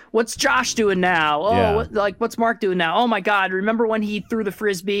 what's Josh doing now? Oh, what's Mark doing now? Oh my God, remember when he threw the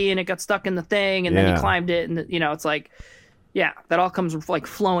frisbee and it got stuck in the thing and then he climbed it and it's like, that all comes like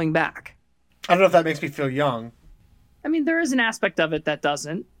flowing back. I don't know if that makes me feel young. I mean, there is an aspect of it that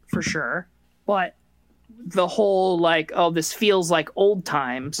doesn't, for sure, but the whole like, oh, this feels like old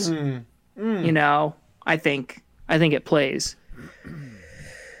times. I think it plays.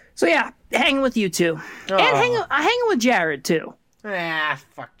 So yeah, hanging with you two, and hanging with Jared too.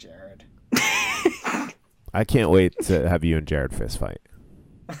 Fuck Jared. I can't wait to have you and Jared fist fight.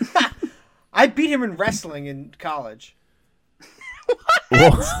 I beat him in wrestling in college.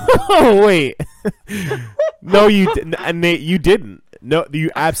 Oh wait, no, you didn't. Nate, you didn't. No,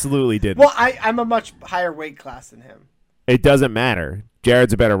 you absolutely didn't. Well, I'm a much higher weight class than him. It doesn't matter.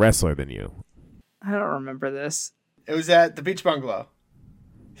 Jared's a better wrestler than you. I don't remember this. It was at the beach bungalow.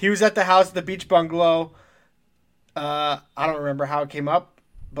 He was at the house at the beach bungalow. I don't remember how it came up,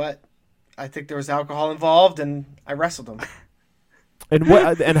 but I think there was alcohol involved, and I wrestled him. And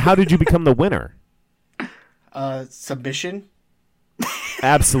what? And how did you become the winner? Submission.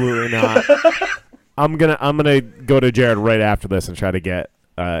 Absolutely not. I'm gonna go to Jared right after this and try to get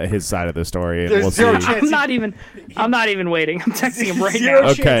his side of the story, and we'll see. I'm not even waiting. I'm texting him right now.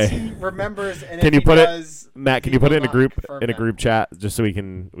 Okay. He remembers. And can you put it, Matt? Can you put it in a group chat just so we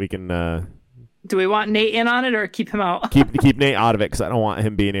can? Do we want Nate in on it or keep him out? keep Nate out of it because I don't want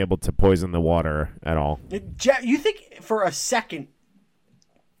him being able to poison the water at all. You think for a second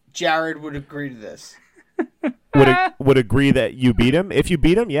Jared would agree to this? Would agree that you beat him? If you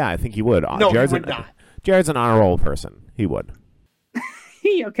beat him, yeah, I think he would. No, he would not. Jared's an honorable person. He would.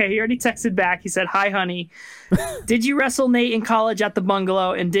 He already texted back. He said, "Hi, honey. Did you wrestle Nate in college at the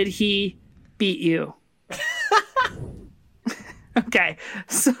bungalow, and did he beat you?" Okay,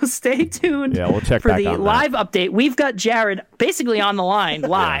 so stay tuned we'll check for back the on live that. Update. We've got Jared basically on the line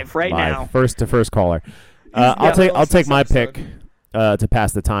live right now. First to first caller. I'll take my pick to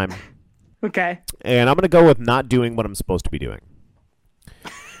pass the time. Okay. And I'm going to go with not doing what I'm supposed to be doing.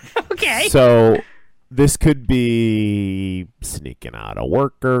 Okay. So this could be sneaking out of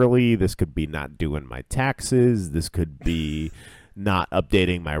work early. This could be not doing my taxes. This could be not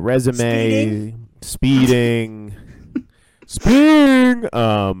updating my resume. Speeding. This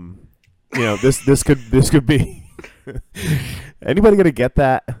could be. Anybody going to get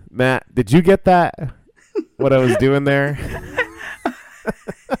that? Matt, did you get that? What I was doing there?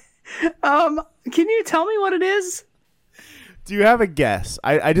 Can you tell me what it is? Do you have a guess?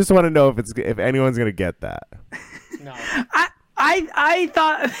 I just want to know if anyone's gonna get that. No. I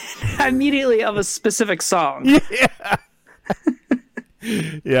thought immediately of a specific song. Yeah.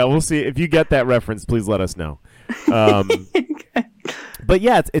 Yeah, we'll see. If you get that reference, please let us know. Okay. But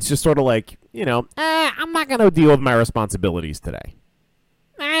yeah, it's just sort of like, I'm not gonna deal with my responsibilities today.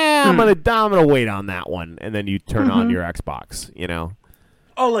 I'm gonna wait on that one, and then you turn on your Xbox.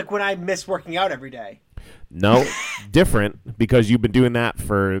 Oh, like when I miss working out every day. No, different, because you've been doing that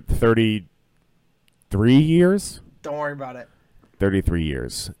for 33 years? Don't worry about it. 33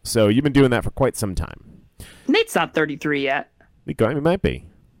 years. So you've been doing that for quite some time. Nate's not 33 yet. He might be.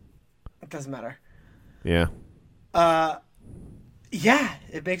 It doesn't matter. Yeah. Yeah,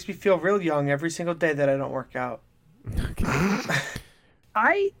 it makes me feel real young every single day that I don't work out. Okay.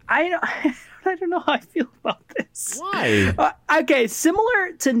 I don't know how I feel about this. Why? Okay,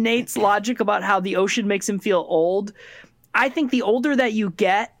 similar to Nate's logic about how the ocean makes him feel old, I think the older that you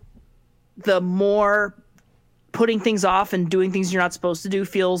get, the more putting things off and doing things you're not supposed to do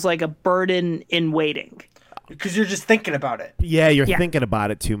feels like a burden in waiting. Because you're just thinking about it. Yeah, you're thinking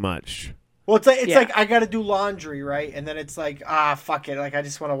about it too much. Well, it's like I got to do laundry, right? And then it's like, fuck it. Like, I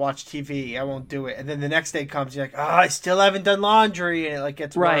just want to watch TV. I won't do it. And then the next day comes, you're like, I still haven't done laundry. And it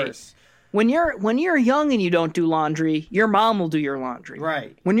gets worse. When you're young and you don't do laundry, your mom will do your laundry.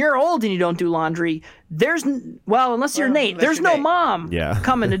 Right. When you're old and you don't do laundry, unless you're Nate, there's no mom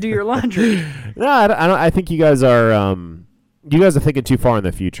coming to do your laundry. No, I think you guys are You guys are thinking too far in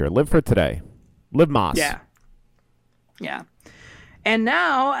the future. Live for today. Live Moss. Yeah. And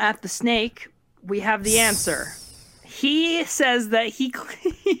now at the Snake, we have the answer. He says that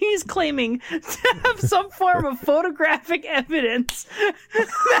he's claiming to have some form of photographic evidence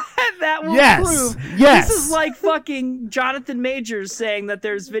that will prove. Yes. This is like fucking Jonathan Majors saying that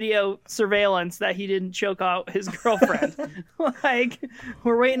there's video surveillance that he didn't choke out his girlfriend. Like,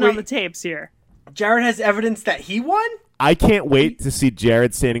 we're waiting on the tapes here. Jared has evidence that he won? I can't wait to see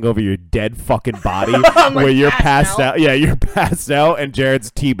Jared standing over your dead fucking body Like where you're passed out. out. Yeah, you're passed out and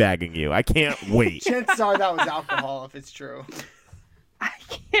Jared's teabagging you. I can't wait. Chances are that was alcohol, if it's true. I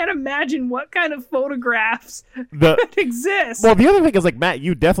can't imagine what kind of photographs could exist. Well, the other thing is, like, Matt,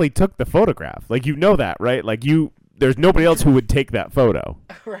 you definitely took the photograph. Like, you know that, right? Like, there's nobody else who would take that photo.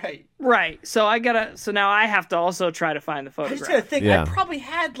 Right. So now I have to also try to find the I photograph. just gotta think, Yeah. I probably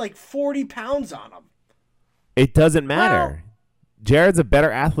had like 40 pounds on him. It doesn't matter. Jared's a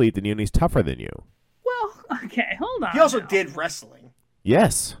better athlete than you, and he's tougher than you. Well, okay, hold on. He also now. did wrestling.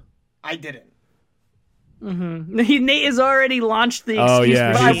 Yes. I didn't. Nate has already launched the Oh, excuse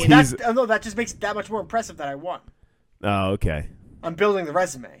yeah. machine. That just makes it that much more impressive that I won. Oh, okay. I'm building the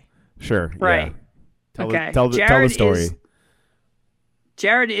resume. Sure. Right. Yeah. Okay. Tell the story.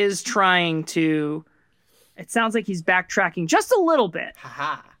 Jared is trying to. It sounds like he's backtracking just a little bit.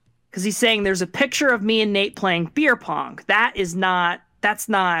 Haha. Because he's saying there's a picture of me and Nate playing beer pong. That's not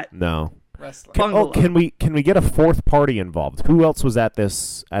No. Wrestling. Bungalow. Can we get a fourth party involved? Who else was at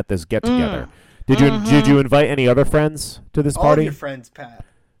this get together? Did you invite any other friends to this All party? of your friends, Pat.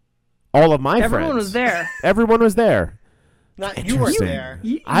 All of my friends. Everyone was there. Everyone was there. Not you weren't Interesting. there.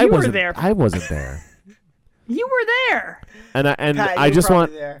 You I were wasn't there. I wasn't there. You were there. And Pat, I you were just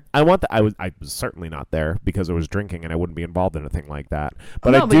want probably there. I was certainly not there because I was drinking and I wouldn't be involved in anything like that.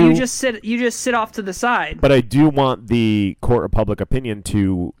 But No, I but do you just sit off to the side. But I do want the court of public opinion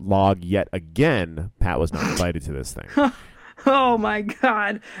to log yet again. Pat was not invited to this thing. Oh my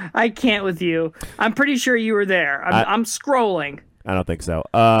God, I can't with you. I'm pretty sure you were there. I'm scrolling. I don't think so.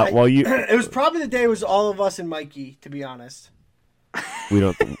 Well, It was probably the day it was all of us and Mikey, to be honest. we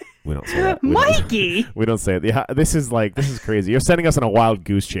don't say that. Mikey. We don't say it. Yeah, this is crazy. You're sending us on a wild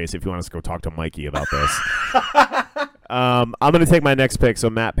goose chase if you want us to go talk to Mikey about this. I'm gonna take my next pick, so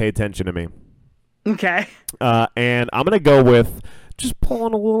Matt, pay attention to me. Okay. And I'm gonna go with just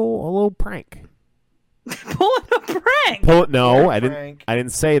pulling a little prank. Pulling a prank. No, I Prank. didn't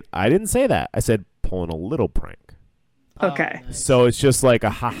say that. I said pulling a little prank. Okay. Nice. So it's just like a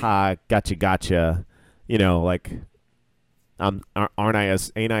haha, gotcha. You know, like ain't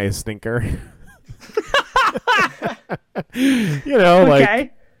I a stinker? You know,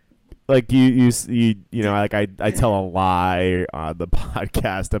 Okay. like you know, like I tell a lie on the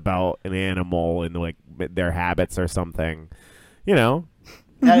podcast about an animal and like their habits or something. You know.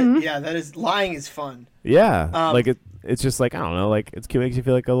 That is lying is fun. Yeah. Like it's just like, I don't know, like it makes you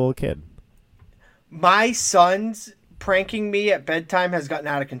feel like a little kid. My son's pranking me at bedtime has gotten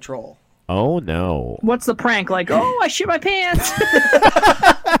out of control. Oh no. What's the prank? Like, oh, I shit my pants.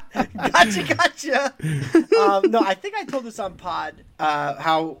 Gotcha. No, I think I told this on pod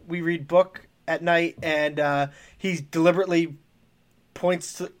how we read book at night, and he deliberately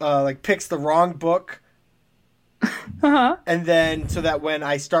points to picks the wrong book, and then so that when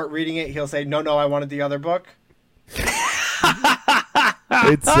I start reading it, he'll say, "No, I wanted the other book."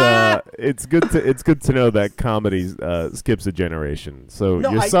 It's good to know that comedy skips a generation. So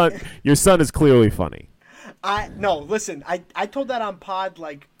No, your son is clearly funny. Listen, I told that on pod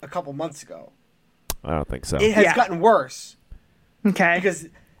like a couple months ago. I don't think so. It has gotten worse Okay. because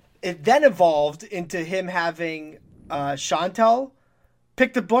it then evolved into him having Chantel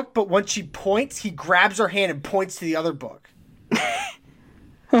pick the book, but when she points, he grabs her hand and points to the other book.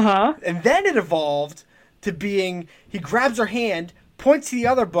 And then it evolved to being he grabs her hand, points to the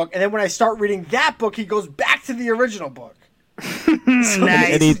other book, and then when I start reading that book, he goes back to the original book.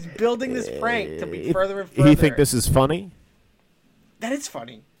 Nice. He's building this prank to be further and further. He think this is funny? That is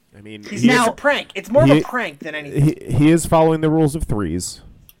funny. I mean, It's a prank. It's more of a prank than anything. he is following the rules of threes.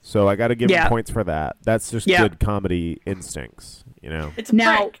 So I got to give him Yeah. points for that. That's just Yeah. good comedy instincts, you know. It's a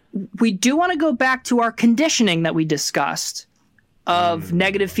Now, prank. we do want to go back to our conditioning that we discussed of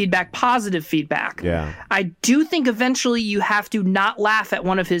negative feedback, positive feedback. Yeah. I do think eventually you have to not laugh at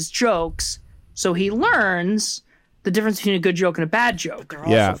one of his jokes so he learns the difference between a good joke and a bad joke. They're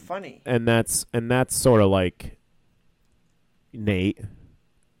also Yeah. funny. And that's sort of like Nate.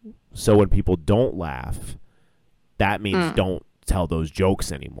 So when people don't laugh, that means don't tell those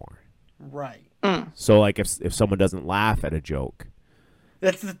jokes anymore. Right. So like if someone doesn't laugh at a joke,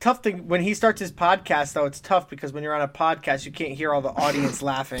 That's the tough thing. When he starts his podcast, though, it's tough because when you're on a podcast, you can't hear all the audience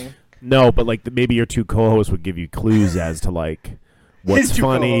laughing. No, but like maybe your two co-hosts would give you clues as to like what's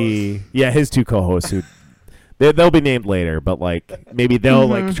funny. Co-hosts. Yeah, his two co-hosts who they'll be named later, but like maybe they'll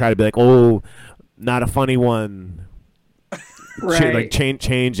like try to be like, oh, not a funny one. Right. Like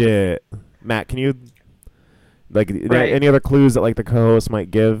change it. Matt, can you like any other clues that like the co-hosts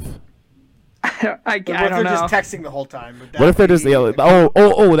might give? I don't know. They're just texting the whole time. What if they're just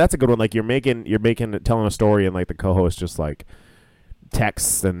that's a good one. Like you're telling a story and like the co-host just like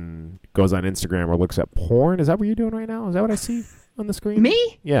texts and goes on Instagram or looks at porn. Is that what you're doing right now? Is that what I see on the screen?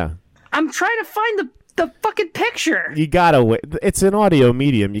 Me? Yeah. I'm trying to find the fucking picture. You gotta wait. It's an audio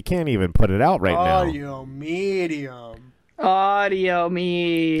medium. You can't even put it out right now. Audio medium. Hey,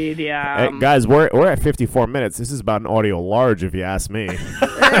 guys, we're at 54 minutes. This is about an audio large, if you ask me.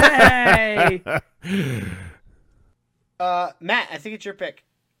 Hey. Matt, I think it's your pick.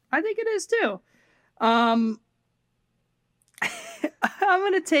 I think it is too. I'm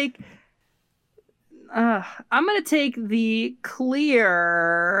gonna take the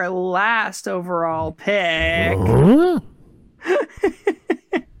clear last overall pick.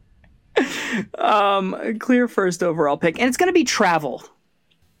 Clear first overall pick, and it's going to be travel.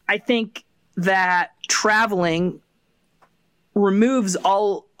 I think that traveling removes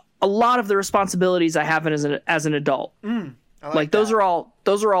a lot of the responsibilities I have as an adult. Like those are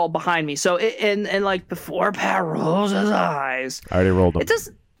all behind me. So and like before Pat rolls his eyes, I already rolled them.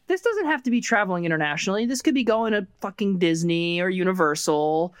 This doesn't have to be traveling internationally. This could be going to fucking Disney or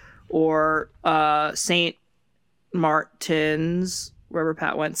Universal or St. Martin's, wherever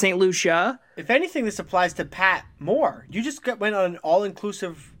Pat went, St. Lucia. If anything, this applies to Pat more. You just went on an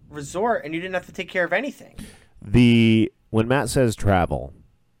all-inclusive resort and you didn't have to take care of anything. When Matt says travel,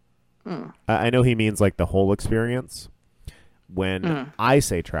 I know he means like the whole experience. When I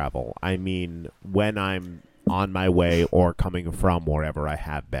say travel, I mean when I'm on my way or coming from wherever I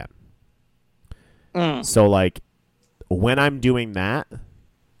have been. So like when I'm doing that,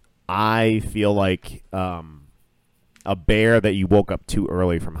 I feel like a bear that you woke up too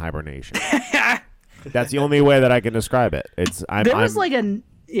early from hibernation. That's the only way that I can describe it.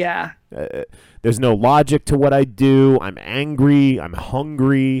 There's no logic to what I do. I'm angry. I'm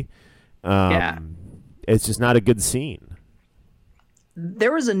hungry. It's just not a good scene.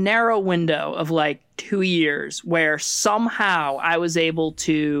 There was a narrow window of like 2 years where somehow I was able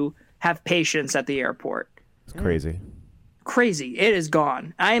to have patience at the airport. It's crazy. Crazy. It is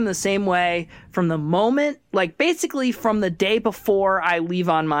gone. I am the same way from the moment, like basically from the day before I leave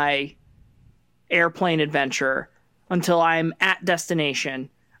on my airplane adventure until I'm at destination.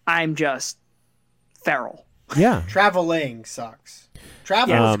 I'm just feral. Yeah. Traveling sucks.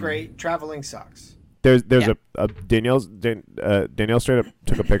 Travel is great. Traveling sucks. There's a Danielle straight up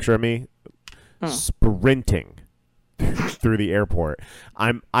took a picture of me sprinting through the airport.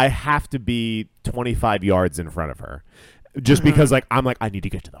 I have to be 25 yards in front of her. Just because I'm like, I need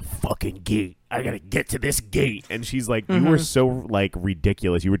to get to the fucking gate. I gotta get to this gate. And she's like, you were so like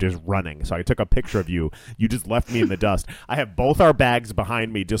ridiculous. You were just running. So I took a picture of you. You just left me in the dust. I have both our bags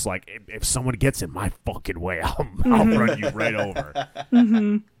behind me. Just like if someone gets in my fucking way, I'll run you right over.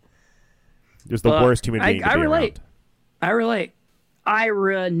 Just the worst human being to be around. I relate.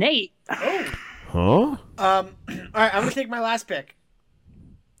 Nate. Huh? All right, I'm gonna take my last pick.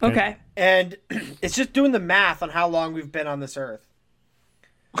 Okay. And it's just doing the math on how long we've been on this earth.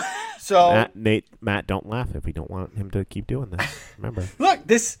 So Matt, don't laugh if we don't want him to keep doing this. Remember. Look,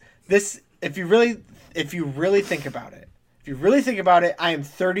 this if you really think about it, I am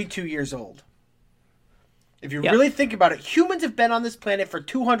 32 years old. If you really think about it, humans have been on this planet for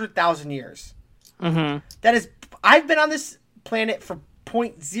 200,000 years. That is, I've been on this planet for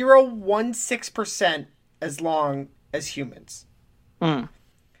 0.016% as long as humans.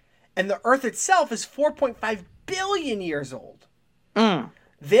 And the Earth itself is 4.5 billion years old.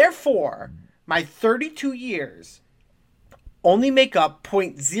 Therefore, my 32 years only make up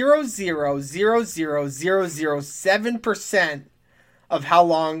 0.0000007% of how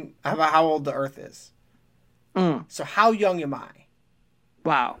old the Earth is. So how young am I?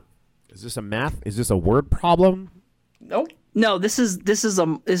 Wow. Is this a word problem? Nope. No, this is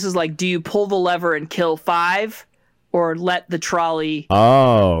like, do you pull the lever and kill 5? Or let the trolley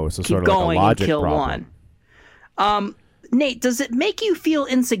so keep sort of going like a logic and kill problem. 1. Nate, does it make you feel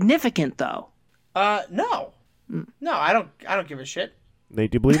insignificant though? No. No, I don't give a shit.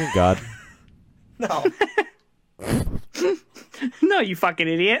 Nate, do you believe in God? No. No, you fucking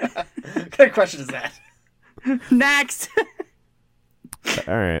idiot. What kind of question is that? Next.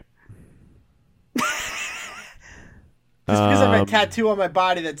 All right. Just because I have a tattoo on my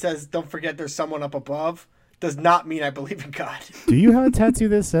body that says, "Don't forget there's someone up above," does not mean I believe in God. Do you have a tattoo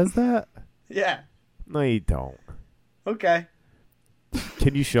that says that? Yeah. No, you don't. Okay.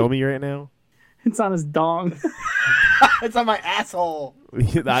 Can you show me right now? It's on his dong. It's on my asshole.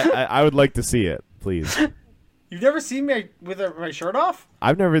 I would like to see it, please. You've never seen me with my shirt off?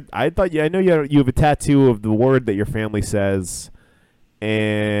 I thought. Yeah, I know you have a tattoo of the word that your family says,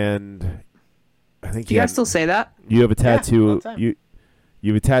 and I think Do you guys still say that? You have a tattoo. all the time. You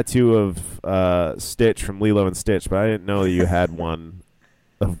have a tattoo of Stitch from Lilo and Stitch, but I didn't know you had one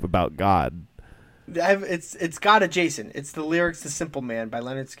about God. It's God adjacent. It's the lyrics to "Simple Man" by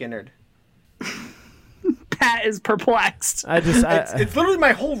Leonard Skinner. Pat is perplexed. It's literally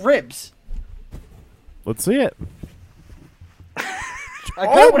my whole ribs. Let's see it.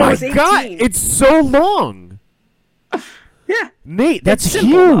 Oh my God! It's so long. Yeah, Nate, that's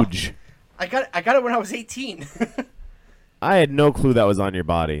simple, huge. I got it when I was 18. I had no clue that was on your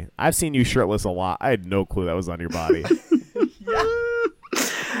body. I've seen you shirtless a lot. I had no clue that was on your body.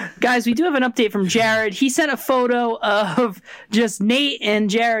 guys, we do have an update from Jared. He sent a photo of just Nate and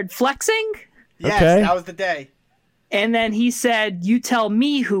Jared flexing. Yes, Okay. that was the day. And then he said, "You tell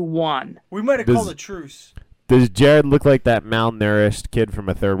me who won." We might have called a truce. Does Jared look like that malnourished kid from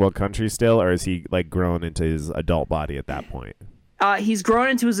a third world country still, or is he like grown into his adult body at that point? He's grown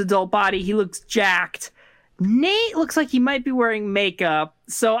into his adult body. He looks jacked. Nate looks like he might be wearing makeup,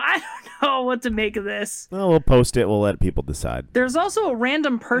 so I don't know what to make of this. Well, we'll post it. We'll let people decide. There's also a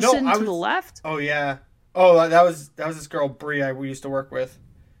random person to the left. Oh yeah. Oh, that was this girl Bree we used to work with.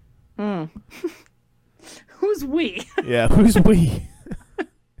 Who's we? Yeah, who's we?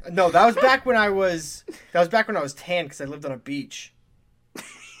 No, that was back when I was tan because I lived on a beach.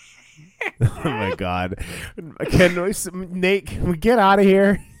 Oh my God! Nate, can we get out of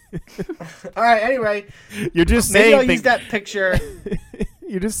here? All right. Anyway, You're just maybe saying I'll use that picture.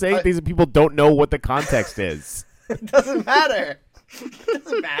 You're just saying things that people don't know what the context is. It doesn't matter. It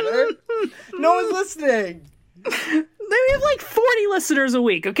doesn't matter. No one's listening. We have like 40 listeners a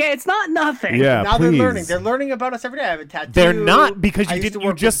week, okay? It's not nothing. Yeah, Now please. they're learning. They're learning about us every day. I have a tattoo. They're not, because I you used to didn't. You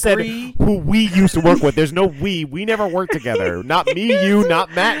work just with said Bree. who we used to work with. There's no we. We never worked together. Not me, you,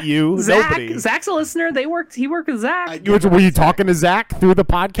 not Matt, you. Nobody. Zach's a listener. He worked with Zach. Were you talking to Zach through the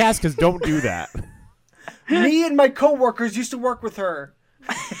podcast? Because don't do that. Me and my coworkers used to work with her.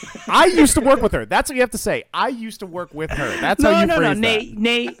 I used to work with her. That's what you have to say. I used to work with her. That's how you phrase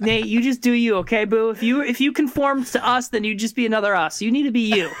that. Nate, you just do you, okay, boo? If you conform to us, then you just be another us. You need to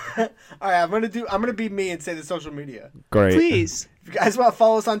be you. All right, I'm gonna be me and say the social media. Great. Please. If you guys want to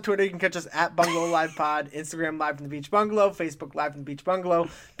follow us on Twitter, you can catch us at Bungalow Live Pod, Instagram Live from the Beach Bungalow, Facebook Live from the Beach Bungalow.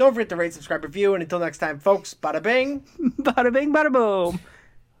 Don't forget to rate, subscribe, review, and until next time, folks, bada bing, Bada bing, bada boom.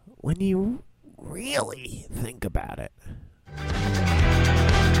 When you really think about it.